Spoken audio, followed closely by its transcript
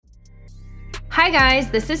Hi guys,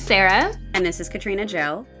 this is Sarah. And this is Katrina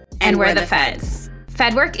Jo. And we're the Feds.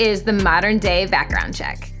 FedWork is the modern day background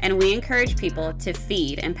check. And we encourage people to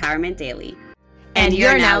feed empowerment daily. And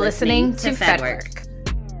you're now listening to FedWork.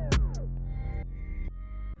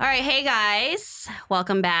 All right, hey guys,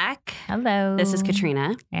 welcome back. Hello. This is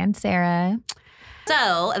Katrina. And Sarah.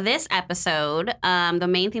 So this episode, the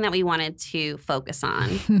main thing that we wanted to focus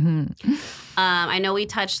on, I know we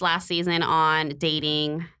touched last season on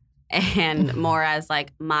dating and more as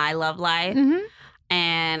like my love life. Mm-hmm.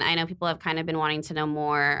 And I know people have kind of been wanting to know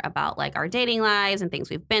more about like our dating lives and things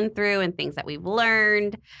we've been through and things that we've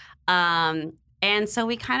learned. And so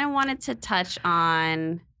we kind of wanted to touch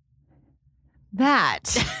on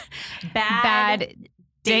That. bad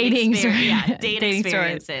dating dating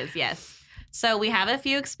experiences. stories. Yes. So we have a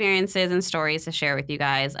few experiences and stories to share with you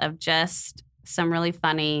guys of just some really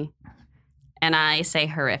funny, and I say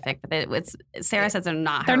horrific, but Sarah says they're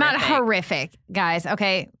not They're horrific. not horrific, guys.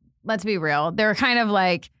 Okay, let's be real. They're kind of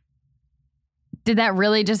like, did that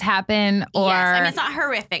really just happen? Or Yes, I mean, it's not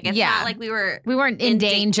horrific. It's not like we weren't in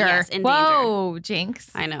danger. Yes, in Whoa,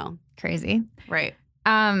 jinx. I know. Crazy. Right.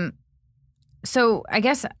 So I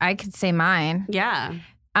guess I could say mine. Yeah.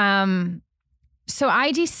 So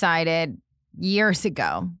I decided years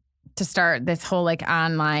ago to start this whole like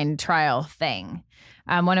online trial thing.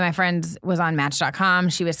 One of my friends was on Match.com.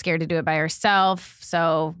 She was scared to do it by herself.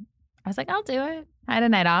 So I was like, I'll do it. I had a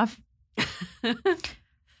night off.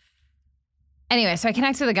 Anyway, so I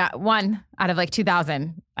connected with a guy, one out of like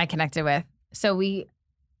 2,000 I connected with. So we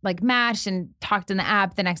like matched and talked in the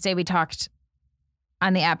app. The next day we talked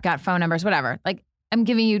on the app, got phone numbers, whatever. Like I'm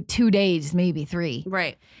giving you 2 days, maybe 3.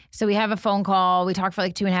 Right. So we have a phone call. We talked for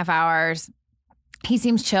like 2.5 hours. He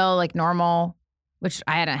seems chill, like normal, which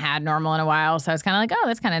I hadn't had normal in a while. So I was kind of like, oh,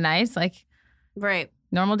 that's kind of nice. Like, right.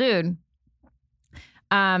 Normal dude.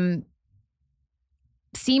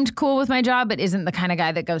 Seemed cool with my job, but isn't the kind of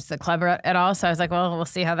guy that goes to the club at all. So I was like, well, we'll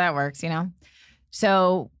see how that works, you know?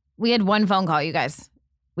 So we had one phone call, you guys.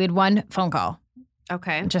 We had one phone call.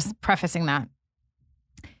 Okay. Just prefacing that.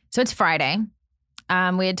 So it's Friday.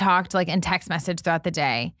 We had talked like in text message throughout the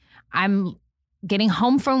day. I'm getting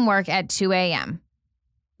home from work at 2 a.m.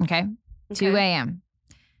 Okay? 2 a.m.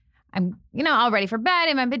 I'm, all ready for bed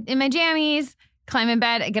in my jammies, climb in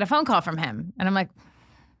bed, get a phone call from him. And I'm like,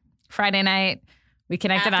 Friday night, we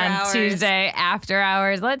connected After on hours. Tuesday, after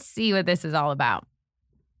hours. Let's see what this is all about.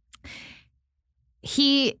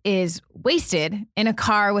 He is wasted in a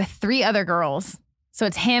car with 3 other girls. So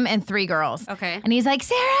it's him and 3 girls. Okay. And he's like,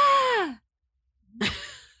 Sarah!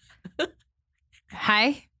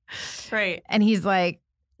 Hi. Right. And he's like,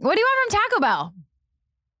 what do you want from Taco Bell?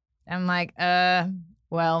 I'm like,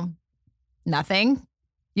 well, nothing.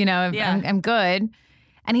 Yeah. I'm good.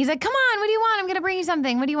 And he's like, come on, what do you want? I'm going to bring you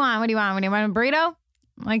something. What do you want? What do you want? What do you want? A burrito?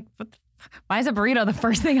 I'm like, why is a burrito the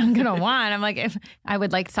first thing I'm going to want? I'm like, if I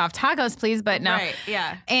would like soft tacos, please, but no. Right.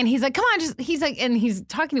 Yeah. And he's like, come on, he's like, and he's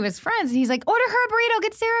talking to his friends and he's like, order her a burrito,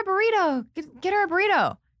 get Sarah a burrito, get her a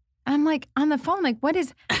burrito. And I'm like on the phone, like, what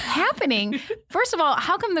is happening? First of all,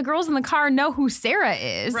 how come the girls in the car know who Sarah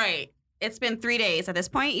is? Right. It's been 3 days at this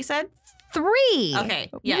point, you said? 3.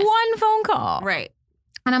 Okay. Yes. One phone call. Right.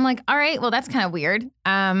 And I'm like, all right, well, that's kind of weird.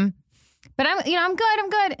 But I'm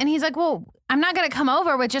good. And he's like, well, I'm not going to come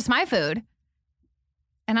over with just my food.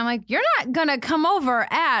 And I'm like, you're not going to come over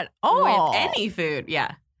at all. With any food. Yeah.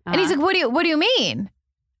 Uh-huh. And he's like, what do you mean?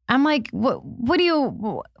 I'm like, what do you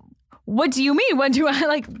mean?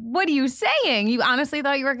 What are you saying? You honestly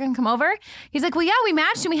thought you were going to come over? He's like, well, yeah, we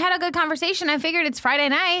matched and we had a good conversation. I figured it's Friday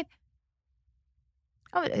night.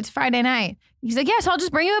 Oh, it's Friday night. He's like, yeah, so I'll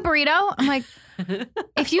just bring you a burrito. I'm like,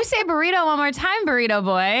 if you say burrito one more time, burrito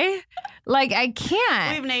boy, like I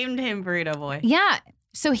can't. We've named him Burrito Boy. Yeah.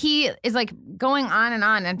 So he is like going on.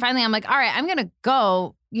 And finally I'm like, all right, I'm going to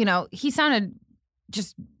go. He sounded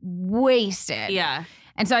just wasted. Yeah.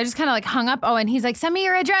 And so I just kind of like hung up. Oh, and he's like, send me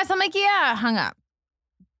your address. I'm like, yeah, hung up.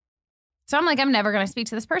 So I'm like, I'm never going to speak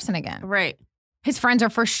to this person again. Right. His friends are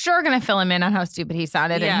for sure going to fill him in on how stupid he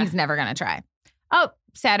sounded and he's never going to try. Oh,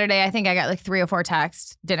 Saturday, I think I got like 3 or 4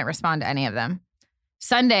 texts. Didn't respond to any of them.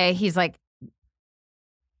 Sunday, he's like,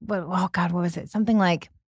 oh God, what was it? Something like,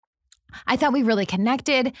 I thought we really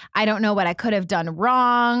connected. I don't know what I could have done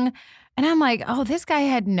wrong. And I'm like, oh, this guy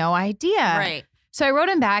had no idea. Right. So I wrote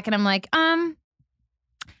him back and I'm like,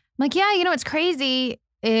 yeah, what's crazy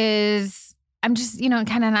is I'm just,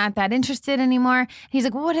 kind of not that interested anymore. He's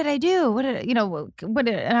like, well, what did I do? And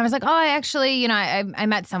I was like, oh, I actually, I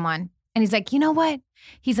met someone. And he's like, you know what?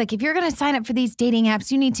 He's like, if you're going to sign up for these dating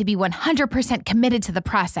apps, you need to be 100% committed to the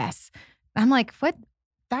process. I'm like, what?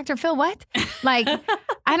 Dr. Phil, what? Like,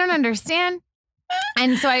 I don't understand.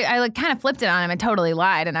 And so I like kind of flipped it on him and totally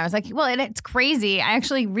lied. And I was like, well, it's crazy. I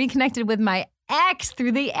actually reconnected with my ex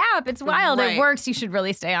through the app. It's wild. Right. It works. You should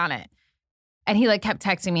really stay on it. And he like kept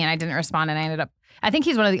texting me and I didn't respond. And I think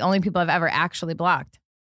he's one of the only people I've ever actually blocked.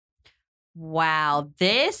 Wow.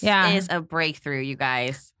 This is a breakthrough, you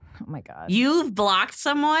guys. Oh my God. You've blocked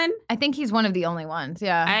someone? I think he's one of the only ones.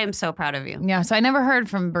 Yeah. I am so proud of you. Yeah. So I never heard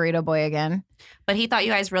from Burrito Boy again. But he thought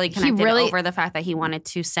you guys really connected over the fact that he wanted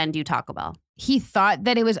to send you Taco Bell. He thought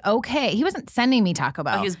that it was okay. He wasn't sending me Taco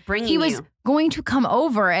Bell. Oh, he was bringing you. He was going to come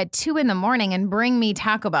over at 2 a.m. and bring me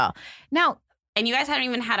Taco Bell. Now. And you guys hadn't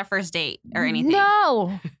even had a first date or anything.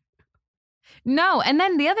 No. No. And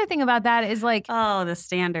then the other thing about that is like. Oh, the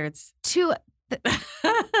standards.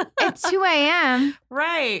 At 2 a.m.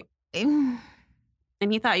 Right. And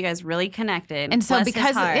he thought you guys really connected. And so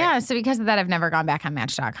because of that, I've never gone back on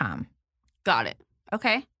Match.com. Got it.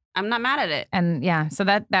 Okay. I'm not mad at it. And yeah, so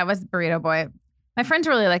that was Burrito Boy. My friends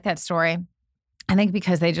really like that story. I think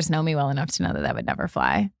because they just know me well enough to know that would never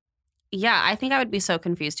fly. Yeah, I think I would be so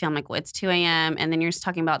confused too. I'm like, well, it's 2 a.m. and then you're just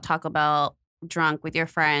talking about Taco Bell drunk with your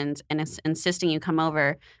friends and it's insisting you come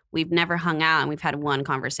over. We've never hung out and we've had one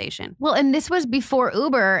conversation. Well, and this was before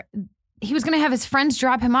Uber. He was going to have his friends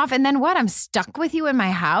drop him off. And then what? I'm stuck with you in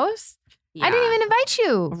my house? Yeah. I didn't even invite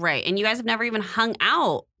you. Right. And you guys have never even hung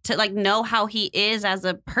out to like know how he is as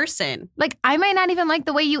a person. Like I might not even like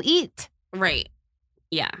the way you eat. Right.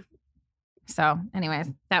 Yeah. So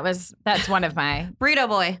anyways, that's one of my Burrito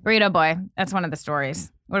Boy. Burrito Boy. That's one of the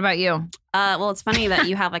stories. What about you? Well, it's funny that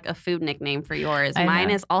you have like a food nickname for yours. Mine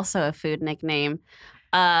is also a food nickname.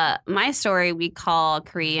 My story we call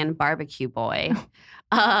Korean Barbecue Boy.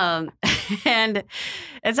 And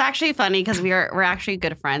it's actually funny because we're actually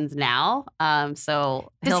good friends now.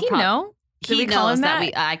 So does he know? He knows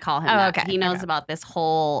that I call him that. Okay. He knows about this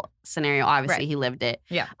whole scenario. Obviously, he lived it.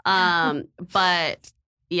 Yeah. But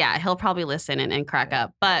yeah, he'll probably listen and crack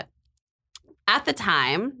up. But at the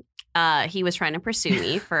time, he was trying to pursue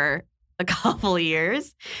me for a couple of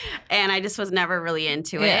years, and I just was never really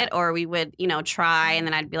into it. Or we would, try, and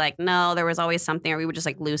then I'd be like, no. There was always something, or we would just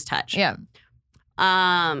like lose touch. Yeah.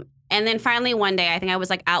 And then finally one day, I think I was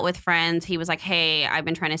like out with friends. He was like, hey, I've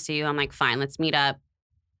been trying to see you. I'm like, fine, let's meet up.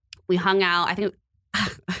 We hung out. I think,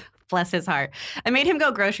 bless his heart, I made him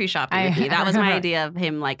go grocery shopping with me. That was my idea of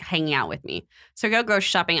him like hanging out with me. So I go grocery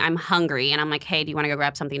shopping. I'm hungry. And I'm like, hey, do you want to go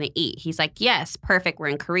grab something to eat? He's like, yes, perfect. We're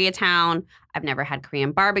in Koreatown. I've never had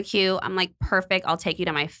Korean barbecue. I'm like, perfect. I'll take you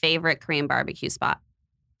to my favorite Korean barbecue spot.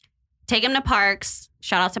 Take him to Parks.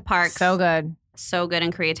 Shout out to Parks. So good. So good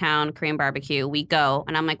in Koreatown, Korean barbecue. We go.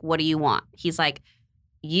 And I'm like, what do you want? He's like,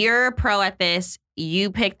 you're a pro at this. You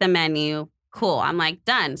pick the menu. Cool. I'm like,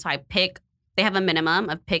 done. So they have a minimum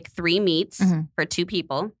of pick 3 meats for 2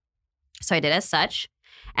 people. So I did as such.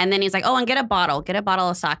 And then he's like, oh, and get a bottle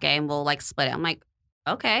of sake and we'll like split it. I'm like,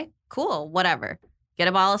 okay, cool, whatever. Get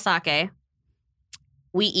a bottle of sake.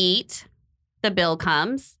 We eat. The bill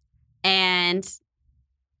comes and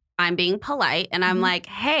I'm being polite and I'm like,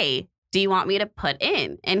 hey, do you want me to put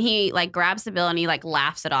in? And he like grabs the bill and he like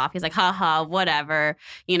laughs it off. He's like, haha, whatever.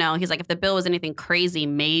 He's like, if the bill was anything crazy,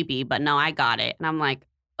 maybe, but no, I got it. And I'm like,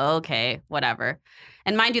 okay, whatever.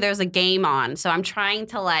 And mind you, there's a game on. So I'm trying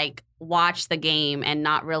to like watch the game and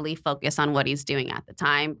not really focus on what he's doing at the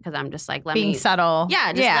time because I'm just like, being subtle.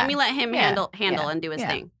 Yeah, let me let him handle and do his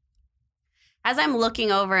thing. As I'm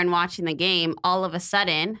looking over and watching the game, all of a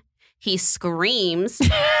sudden he screams.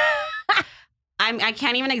 I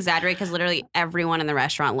can't even exaggerate because literally everyone in the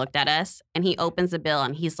restaurant looked at us and he opens the bill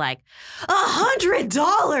and he's like,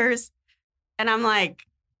 $100. And I'm like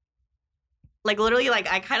literally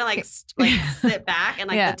like I kind of like sit back and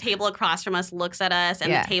like the table across from us looks at us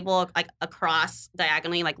and the table like across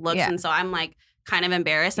diagonally like looks. And so I'm like kind of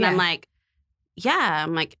embarrassed and I'm like,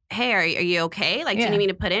 I'm like, hey, are you okay? Like, do you need me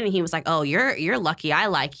to put in? And he was like, oh, you're lucky I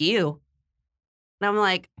like you. And I'm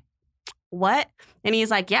like, what? And he's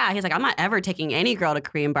like, he's like, I'm not ever taking any girl to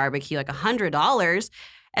Korean barbecue, like $100.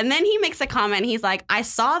 And then he makes a comment. He's like, I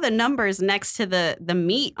saw the numbers next to the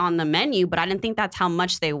meat on the menu, but I didn't think that's how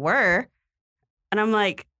much they were. And I'm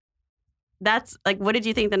like, that's like, what did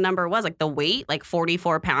you think the number was? Like the weight, like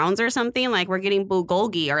 44 pounds or something? Like we're getting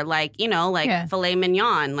bulgogi or like, filet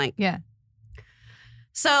mignon. Like,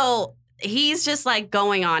 So he's just like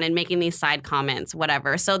going on and making these side comments,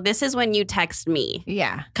 whatever. So this is when you text me.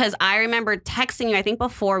 Yeah. Because I remember texting you, I think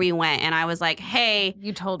before we went, and I was like, hey,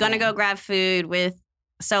 you told gonna go grab food with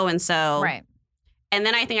so-and-so. Right. And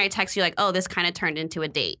then I think I text you like, oh, this kind of turned into a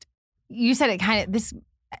date. You said it kind of,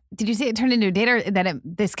 did you say it turned into a date or that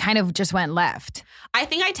this kind of just went left? I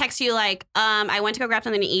think I text you like, I went to go grab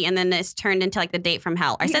something to eat, and then this turned into like the date from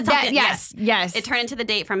hell. I said something. Yes. It turned into the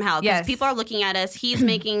date from hell because people are looking at us. He's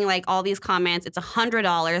making like all these comments. It's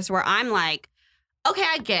 $100 where I'm like, okay,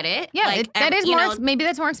 I get it. Yeah, like, that is more. Maybe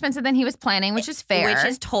that's more expensive than he was planning, which is fair. Which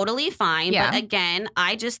is totally fine. Yeah. But again,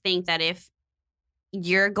 I just think that if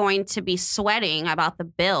you're going to be sweating about the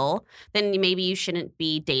bill, then maybe you shouldn't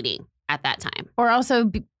be dating at that time. Or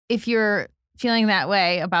also, if you're feeling that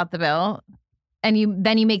way about the bill, and you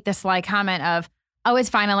make the sly comment of, "Oh, it's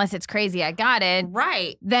fine unless it's crazy. I got it."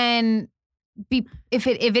 Right. Then, if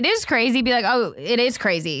it is crazy, be like, "Oh, it is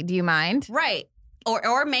crazy. Do you mind?" Right.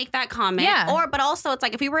 Or make that comment. Yeah. But also it's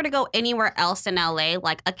like if we were to go anywhere else in LA,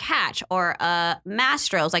 like a Catch or a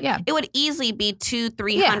Mastro's, like it would easily be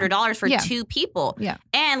 $200-$300 for two people. Yeah.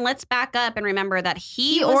 And let's back up and remember that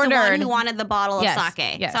he was the one who wanted the bottle of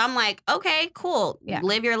sake. Yes. So I'm like, okay, cool. Yeah.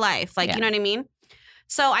 Live your life. Like, you know what I mean?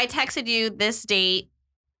 So I texted you this date,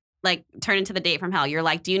 like turn into the date from hell. You're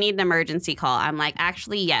like, do you need an emergency call? I'm like,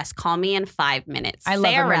 actually, yes. Call me in 5 minutes. I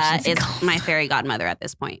love emergency calls. Is my fairy godmother at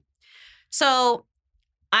this point. So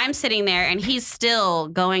I'm sitting there and he's still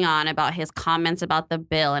going on about his comments about the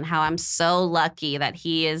bill and how I'm so lucky that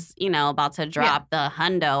he is, about to drop the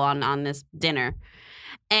hundo on this dinner.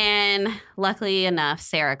 And luckily enough,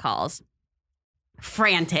 Sarah calls.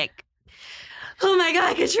 Frantic. Oh my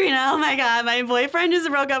God, Katrina. Oh my God, my boyfriend just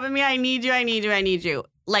broke up with me. I need you. I need you. I need you.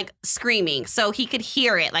 Like screaming. So he could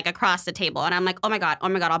hear it like across the table. And I'm like, oh my God,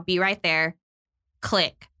 I'll be right there.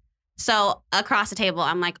 Click. So across the table,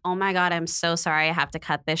 I'm like, oh my God, I'm so sorry. I have to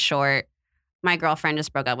cut this short. My girlfriend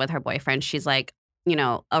just broke up with her boyfriend. She's like,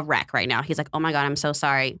 a wreck right now. He's like, oh my God, I'm so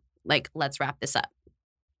sorry. Like, let's wrap this up.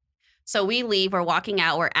 So we leave. We're walking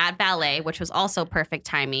out. We're at ballet, which was also perfect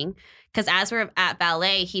timing. Because as we're at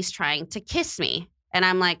ballet, he's trying to kiss me. And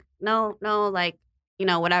I'm like, no, like,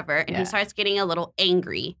 whatever. And he starts getting a little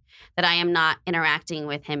angry that I am not interacting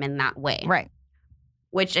with him in that way. Right.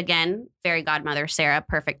 Which, again, fairy godmother Sarah,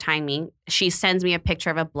 perfect timing. She sends me a picture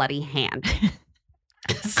of a bloody hand.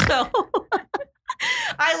 So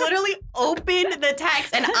I literally open the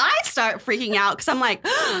text and I start freaking out because I'm like,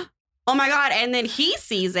 oh my God. And then he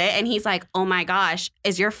sees it and he's like, oh my gosh,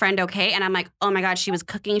 is your friend okay? And I'm like, oh my God, she was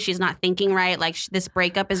cooking. She's not thinking right. Like this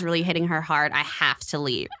breakup is really hitting her hard. I have to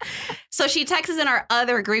leave. So she texts in our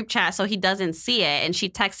other group chat so he doesn't see it. And she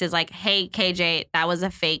texts like, hey, KJ, that was a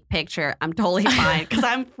fake picture. I'm totally fine because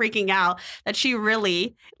I'm freaking out that she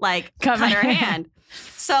really cut her hand.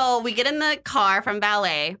 So we get in the car from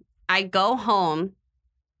ballet. I go home,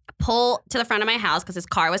 pull to the front of my house because his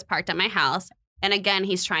car was parked at my house. And again,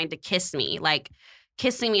 he's trying to kiss me, like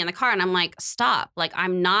kissing me in the car. And I'm like, stop. Like,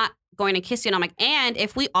 I'm not going to kiss you. And I'm like, and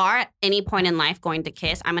if we are at any point in life going to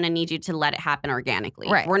kiss, I'm going to need you to let it happen organically.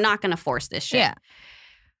 Right. We're not going to force this shit. Yeah.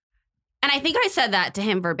 And I think I said that to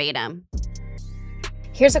him verbatim.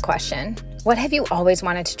 Here's a question. What have you always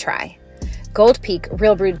wanted to try? Gold Peak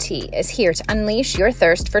Real Brewed Tea is here to unleash your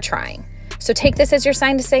thirst for trying. So take this as your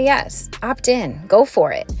sign to say yes. Opt in. Go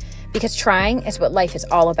for it. Because trying is what life is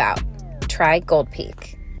all about. Try Gold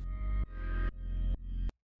Peak.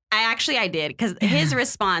 I did because his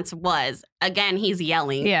response was, again, he's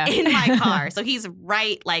yelling in my car. So he's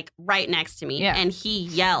right next to me. Yeah. And he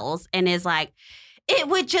yells and is like, it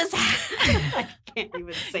would just I can't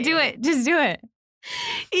even say Do it. Just do it.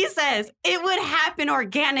 He says, it would happen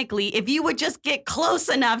organically if you would just get close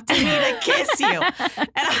enough to me to kiss you. And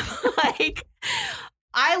I'm like,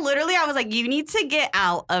 I was like, you need to get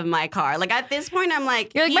out of my car. Like, at this point, I'm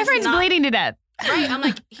like, you're like, my friend's bleeding to death. Right. I'm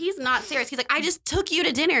like, he's not serious. He's like, I just took you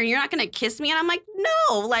to dinner and you're not going to kiss me. And I'm like,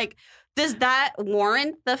 no. Like, does that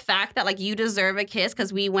warrant the fact that, like, you deserve a kiss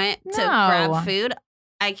because we went to grab food?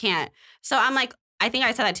 I can't. So I'm like, I think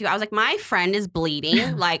I said that too. I was like, my friend is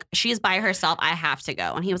bleeding. Like, she's by herself. I have to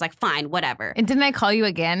go. And he was like, fine, whatever. And didn't I call you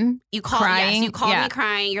again? You called, crying? Yes, you called me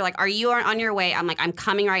crying. You're like, are you on your way? I'm like, I'm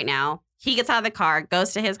coming right now. He gets out of the car,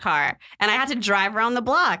 goes to his car, and I had to drive around the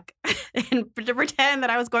block and to pretend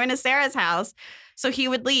that I was going to Sarah's house so he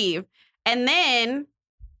would leave. And then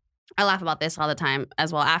I laugh about this all the time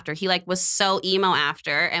as well after. He was so emo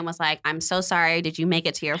after and was like, I'm so sorry. Did you make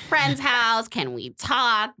it to your friend's house? Can we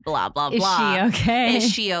talk? Blah, blah, blah. Is she okay?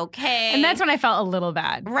 Is she okay? And that's when I felt a little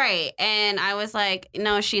bad. Right. And I was like,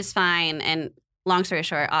 no, she's fine. And long story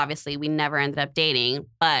short, obviously, we never ended up dating.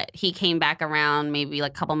 But he came back around maybe a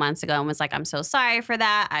couple months ago and was like, I'm so sorry for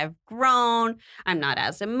that. I've grown. I'm not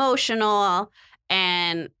as emotional.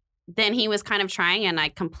 And then he was kind of trying and I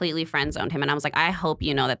completely friend zoned him. And I was like, I hope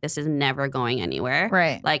you know that this is never going anywhere.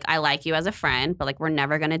 Right. Like, I like you as a friend, but we're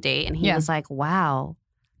never going to date. And he was like, wow,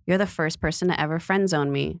 you're the first person to ever friend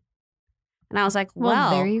zone me. And I was like,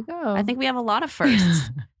 well, there you go. I think we have a lot of firsts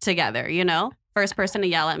together, you know? First person to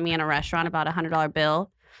yell at me in a restaurant about a $100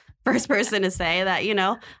 bill. First person to say that, you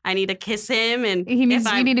know, I need to kiss him. And you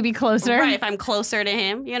need to be closer. Right, if I'm closer to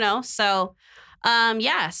him, you know? So,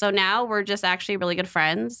 so now we're just actually really good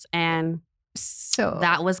friends. And so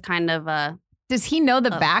that was kind of a... Does he know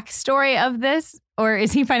the backstory of this? Or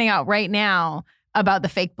is he finding out right now about the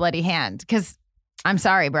fake bloody hand? Because I'm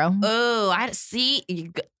sorry, bro. Oh, I see.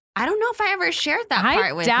 I don't know if I ever shared that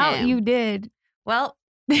part with him. I doubt you did. Well,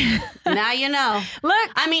 now you know.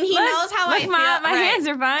 Look. I mean, he knows how I feel. My hands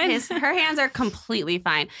are fine. Her hands are completely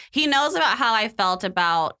fine. He knows about how I felt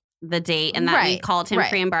about the date and that we called him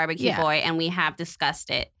Korean barbecue boy, and we have discussed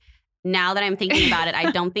it. Now that I'm thinking about it,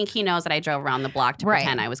 I don't think he knows that I drove around the block to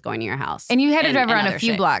pretend I was going to your house. And you had to drive around a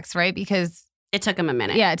few blocks, right? Because it took him a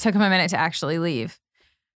minute. Yeah, it took him a minute to actually leave,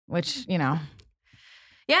 which, you know.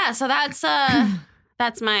 Yeah, so that's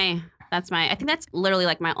my I think that's literally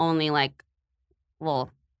like my only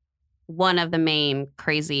one of the main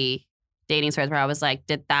crazy dating stories where I was like,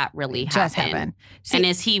 did that really happen? Just happen. See, and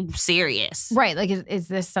is he serious? Right. Like, is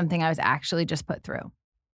this something I was actually just put through?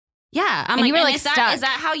 Yeah. I'm like, you were like, is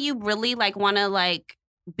that how you really like want to like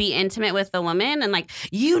be intimate with the woman and like,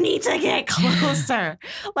 you need to get closer?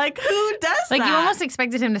 Like, who does that? Like, you almost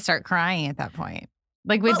expected him to start crying at that point.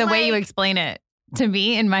 Like, with the way you explain it. To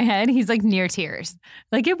me, in my head, he's like near tears.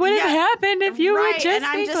 Like, it would have happened if you would just and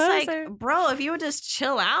I'm just closer. like, bro, if you would just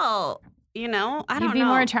chill out, you know, I don't know. You'd be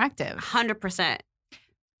more attractive. 100%.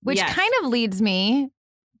 Which kind of leads me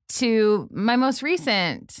to my most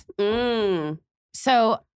recent.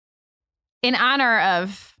 So, in honor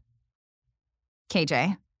of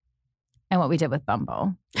KJ and what we did with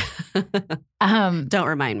Bumble. Don't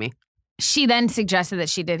remind me. She then suggested that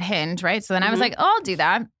she did Hinge, right? So then I was like, oh, I'll do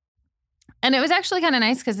that. And it was actually kind of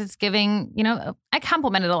nice because it's giving, you know, I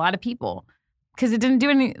complimented a lot of people because it didn't do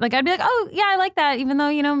any, like, I'd be like, oh, yeah, I like that. Even though,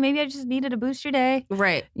 you know, maybe I just needed a boost your day.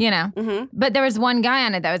 Right. You know. Mm-hmm. But there was one guy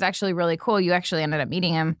on it that was actually really cool. You actually ended up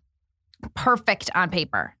meeting him. Perfect on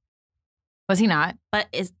paper. Was he not? But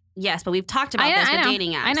we've talked about this with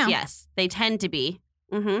dating apps. I know. Yes, they tend to be.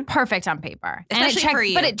 Mm-hmm. Perfect on paper. Especially for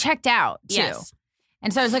you. But it checked out, too. Yes.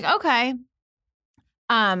 And so I was like, okay.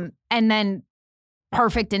 And then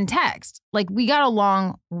perfect in text. Like, we got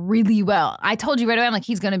along really well. I told you right away, I'm like,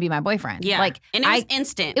 he's going to be my boyfriend. Yeah. Like, and it was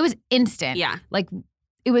instant. It was instant. Yeah. Like,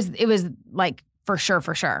 it was like, for sure. Or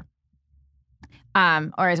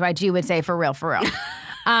as YG would say, for real.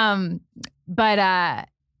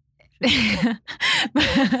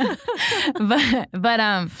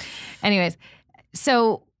 Anyways,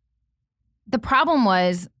 so the problem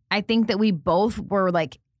was, I think that we both were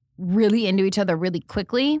like really into each other really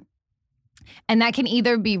quickly. And that can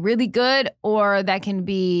either be really good or that can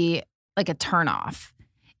be like a turnoff.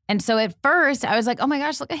 And so at first I was like, oh my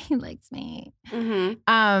gosh, look, he likes me.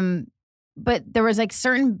 Mm-hmm. But there was like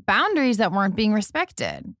certain boundaries that weren't being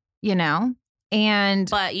respected, you know?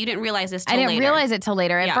 But you didn't realize this till later. I didn't realize it till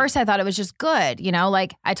later. At first I thought it was just good, you know?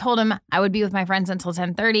 Like, I told him I would be with my friends until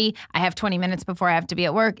 10:30. I have 20 minutes before I have to be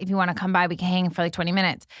at work. If you want to come by, we can hang for like 20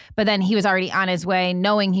 minutes. But then he was already on his way,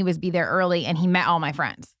 knowing he was be there early, and he met all my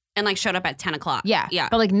friends. And like showed up at 10 o'clock. Yeah.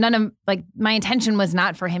 But like my intention was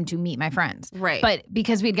not for him to meet my friends. Right. But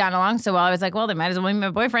because we'd gotten along so well, I was like, well, they might as well be my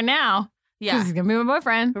boyfriend now. Yeah. He's going to be my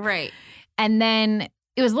boyfriend. Right. And then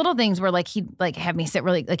it was little things where like he'd like have me sit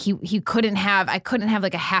really, like I couldn't have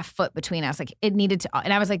like a half foot between us. Like it needed to,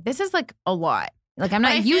 and I was like, this is like a lot. Like I'm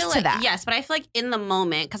not used to that. Yes, but I feel like in the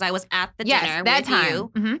moment, because I was at the dinner that with time.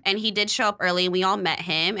 you, Mm-hmm. and he did show up early, and we all met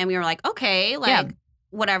him, and we were like, okay, like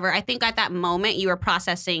whatever. I think at that moment you were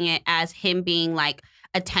processing it as him being like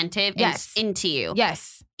attentive and into you.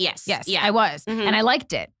 Yes. Yeah. I was, Mm-hmm. and I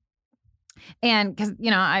liked it. And because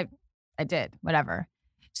I did whatever.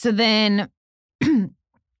 So then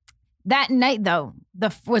that night though,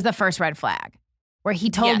 was the first red flag. Where he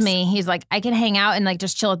told me, he's like, I can hang out and like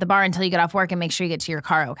just chill at the bar until you get off work and make sure you get to your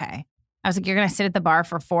car okay. I was like, you're going to sit at the bar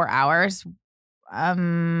for 4 hours? I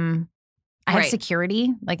have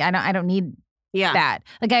security. Like, I don't need that.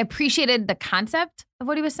 Like, I appreciated the concept of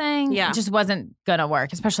what he was saying. Yeah. It just wasn't going to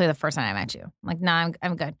work, especially the first time I met you. I'm like, nah,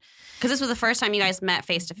 I'm good. Because this was the first time you guys met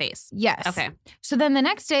face to face. Yes. Okay. So then the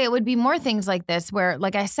next day, it would be more things like this where,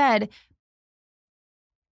 like I said,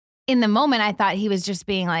 in the moment, I thought he was just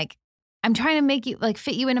being like, I'm trying to make you, like,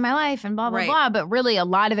 fit you into my life and blah, blah, blah. But really, a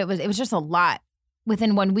lot of it was just a lot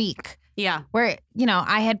within 1 week. Yeah. Where,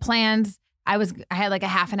 I had plans. I had like a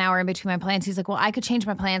half an hour in between my plans. He's like, well, I could change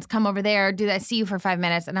my plans, come over there, do that, see you for 5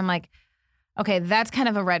 minutes. And I'm like, okay, that's kind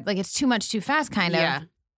of a red, like, it's too much too fast kind of.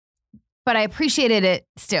 but I appreciated it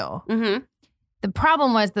still. Mm-hmm. The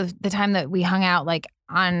problem was the time that we hung out like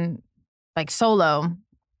on like solo.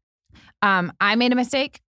 I made a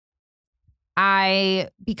mistake.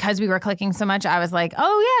 Because we were clicking so much, I was like,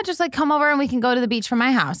 oh yeah, just like come over and we can go to the beach from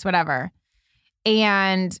my house, whatever.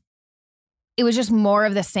 And it was just more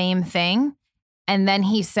of the same thing. And then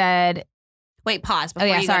he said, wait, pause before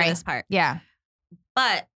you go to this part. Yeah.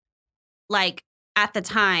 But like at the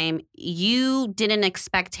time, you didn't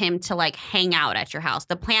expect him to like hang out at your house.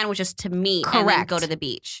 The plan was just to meet and then go to the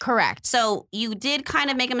beach. Correct. So you did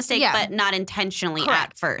kind of make a mistake, but not intentionally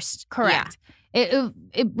at first. Correct. Yeah.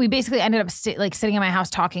 We basically ended up sitting in my house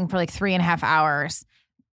talking for like 3.5 hours.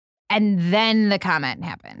 And then the comment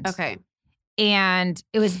happened. Okay. And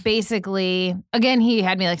it was basically, again, he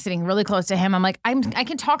had me like sitting really close to him. I'm like, I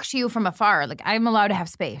can talk to you from afar. Like I'm allowed to have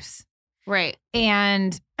space. Right.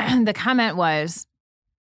 And the comment was,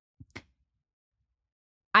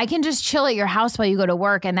 I can just chill at your house while you go to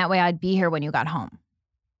work. And that way I'd be here when you got home.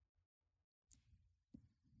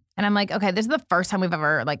 And I'm like, okay, this is the first time we've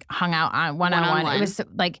ever like hung out on one-on-one. It was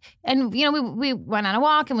like, and you know, we went on a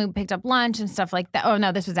walk and we picked up lunch and stuff like that. Oh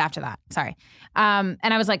no, this was after that. Sorry. And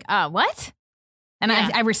I was like, what? And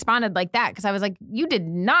I responded like that because I was like, you did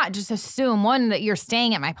not just assume, 1, that you're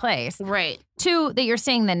staying at my place. Right. 2, that you're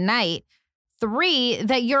staying the night. 3,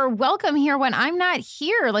 that you're welcome here when I'm not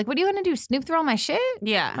here. Like, what are you going to do? Snoop through all my shit?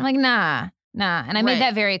 Yeah. I'm like, nah. And I made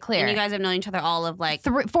that very clear. And you guys have known each other all of like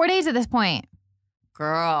 4 days at this point.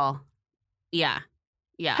 Girl. Yeah.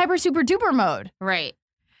 Yeah. Hyper super duper mode. Right.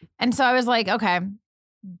 And so I was like, okay.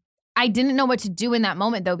 I didn't know what to do in that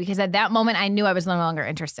moment though, because at that moment I knew I was no longer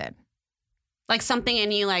interested. Like something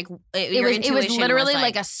in you, like it was literally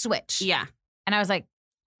like a switch. Yeah. And I was like,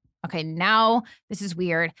 okay, now this is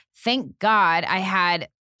weird. Thank God I had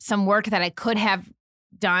some work that I could have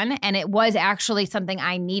done. And it was actually something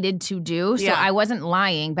I needed to do. So I wasn't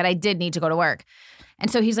lying, but I did need to go to work. And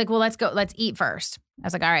so he's like, well, let's eat first. I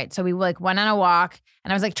was like, all right. So we like went on a walk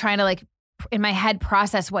and I was like trying to like in my head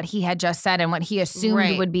process what he had just said and what he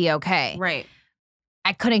assumed would be okay. Right.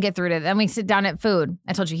 I couldn't get through to it. Then we sit down at food.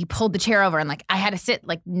 I told you he pulled the chair over and like I had to sit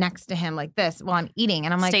like next to him like this while I'm eating.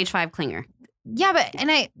 And I'm like, stage 5 clinger. Yeah, but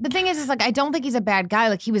the thing is like I don't think he's a bad guy.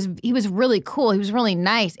 Like he was really cool. He was really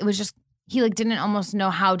nice. It was just he like didn't almost know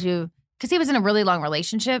how to, because he was in a really long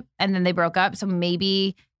relationship and then they broke up. So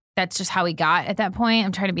maybe that's just how he got at that point.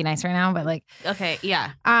 I'm trying to be nice right now, but like okay,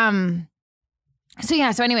 yeah.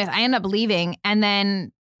 So anyways, I ended up leaving and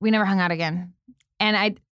then we never hung out again.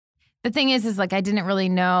 And the thing is like I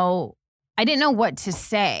didn't know what to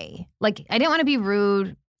say. Like I didn't want to be rude.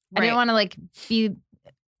 Right. I didn't want to like be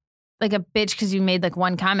like a bitch because you made like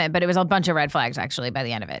one comment, but it was a bunch of red flags actually by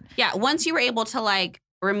the end of it. Yeah, once you were able to like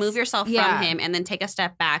remove yourself from him and then take a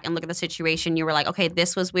step back and look at the situation, you were like, okay,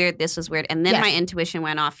 this was weird. And then my intuition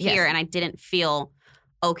went off here and I didn't feel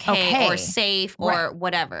okay or safe or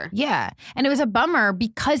whatever. Yeah. And it was a bummer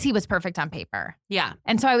because he was perfect on paper. Yeah.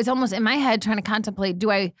 And so I was almost in my head trying to contemplate, do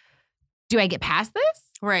I get past this?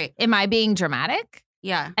 Right. Am I being dramatic?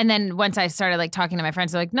 Yeah. And then once I started like talking to my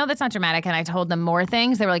friends, they're like, no, that's not dramatic. And I told them more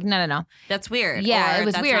things. They were like, no. That's weird. Yeah, or it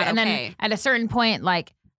was weird. And then at a certain point,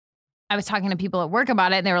 like I was talking to people at work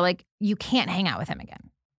about it and they were like, you can't hang out with him again.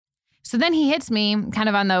 So then he hits me kind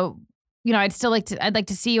of on the, you know, I'd like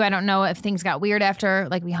to see you. I don't know if things got weird after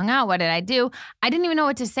like we hung out. What did I do? I didn't even know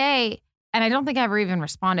what to say. And I don't think I ever even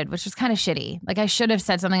responded, which was kind of shitty. Like I should have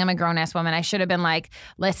said something. I'm a grown ass woman. I should have been like,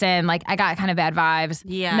 listen, like I got kind of bad vibes.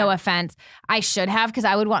 Yeah. No offense. I should have, because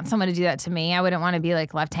I would want someone to do that to me. I wouldn't want to be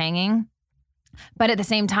like left hanging. But at the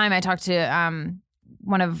same time, I talked to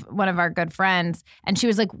one of our good friends, and she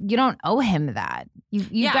was like, you don't owe him that.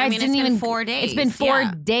 You guys didn't even 4 days. It's been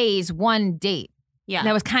 4 days, one date. Yeah.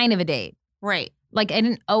 That was kind of a date. Right. Like I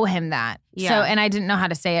didn't owe him that. Yeah. So, and I didn't know how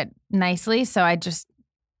to say it nicely. So I just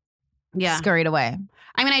scurried away.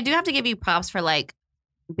 I mean, I do have to give you props for like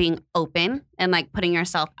being open and like putting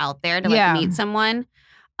yourself out there to like meet someone.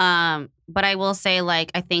 But I will say,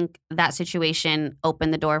 like, I think that situation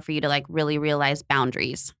opened the door for you to like really realize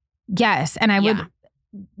boundaries. Yes. And I would,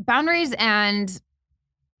 boundaries and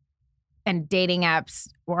dating apps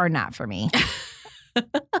were not for me.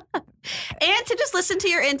 And to just listen to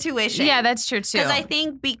your intuition. Yeah, that's true too. Because I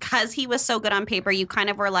think because he was so good on paper, you kind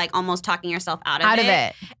of were like almost talking yourself out of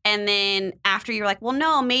it. And then after you were like, well,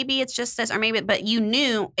 no, maybe it's just this or maybe, but you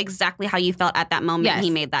knew exactly how you felt at that moment he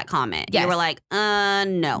made that comment. Yes. You were like,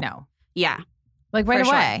 no. No. Yeah. Like right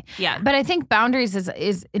away. Sure. Yeah. But I think boundaries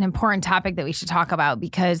is an important topic that we should talk about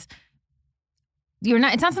because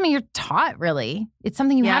it's not something you're taught really. It's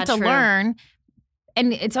something you have to learn.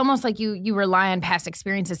 and it's almost like you rely on past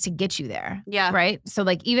experiences to get you there. Yeah. Right? So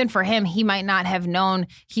like even for him, he might not have known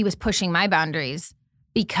he was pushing my boundaries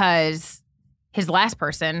because his last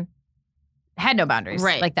person had no boundaries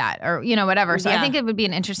like that, or whatever. So I think it would be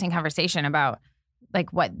an interesting conversation about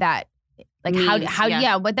like what that like means,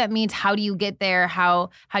 how what that means. How do you get there? How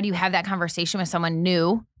do you have that conversation with someone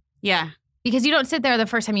new? Yeah. Because you don't sit there the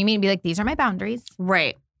first time you meet and be like, these are my boundaries.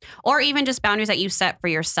 Right. Or even just boundaries that you set for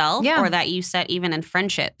yourself or that you set even in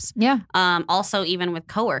friendships. Yeah. Also even with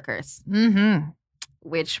coworkers. Mm-hmm.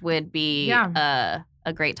 Which would be a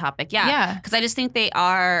great topic. Yeah. Because I just think they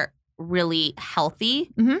are really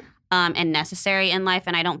healthy and necessary in life.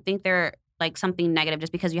 And I don't think they're like something negative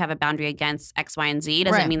just because you have a boundary against X, Y, and Z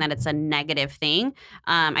doesn't mean that it's a negative thing.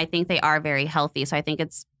 I think they are very healthy. So I think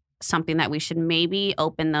it's something that we should maybe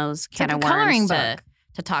open those can of worms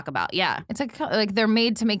to talk about. Yeah. It's like they're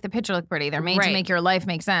made to make the picture look pretty. They're made to make your life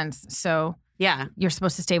make sense. So you're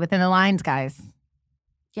supposed to stay within the lines, guys.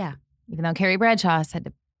 Yeah. Even though Carrie Bradshaw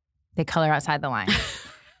said they color outside the lines.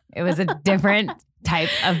 It was a different type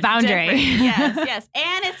of boundary. Yes.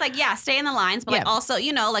 And it's like, stay in the lines, but like also,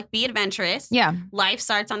 like be adventurous. Yeah. Life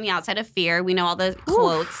starts on the outside of fear. We know all the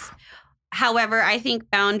quotes. However, I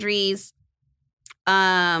think boundaries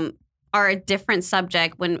are a different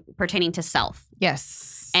subject when pertaining to self.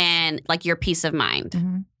 Yes. And like your peace of mind.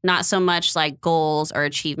 Mm-hmm. Not so much like goals or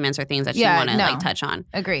achievements or things that you want to like touch on.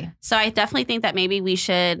 Agree. So I definitely think that maybe we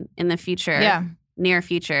should in the future, near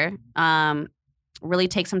future, really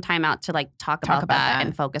take some time out to like talk about that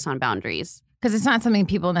and focus on boundaries. Because it's not something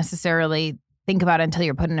people necessarily think about until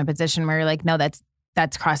you're put in a position where you're like, no, that's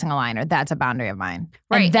crossing a line or that's a boundary of mine.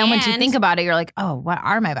 Right. And then once you think about it, you're like, oh, what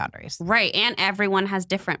are my boundaries? Right. And everyone has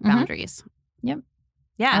different boundaries. Yep.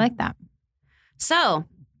 Yeah. I like that. So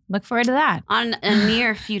look forward to that. On a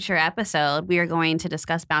near future episode, we are going to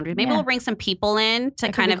discuss boundaries. Maybe we'll bring some people in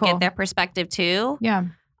to kind of get their perspective too. Yeah.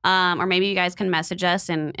 Or maybe you guys can message us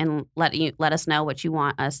and let us know what you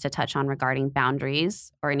want us to touch on regarding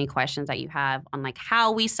boundaries or any questions that you have on like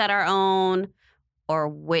how we set our own or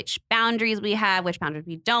which boundaries we have, which boundaries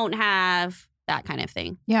we don't have, that kind of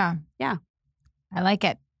thing. Yeah. Yeah. I like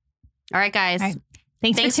it. All right, guys. All right.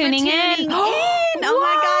 Thanks for tuning in. Oh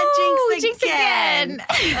my God, jinx again.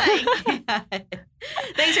 again.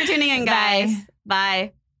 Thanks for tuning in, guys.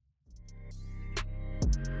 Bye.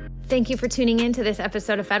 Thank you for tuning in to this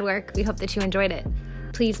episode of FedWork. We hope that you enjoyed it.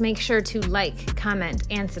 Please make sure to like, comment,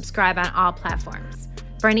 and subscribe on all platforms.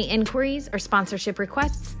 For any inquiries or sponsorship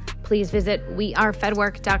requests, please visit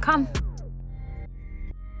wearefedwork.com.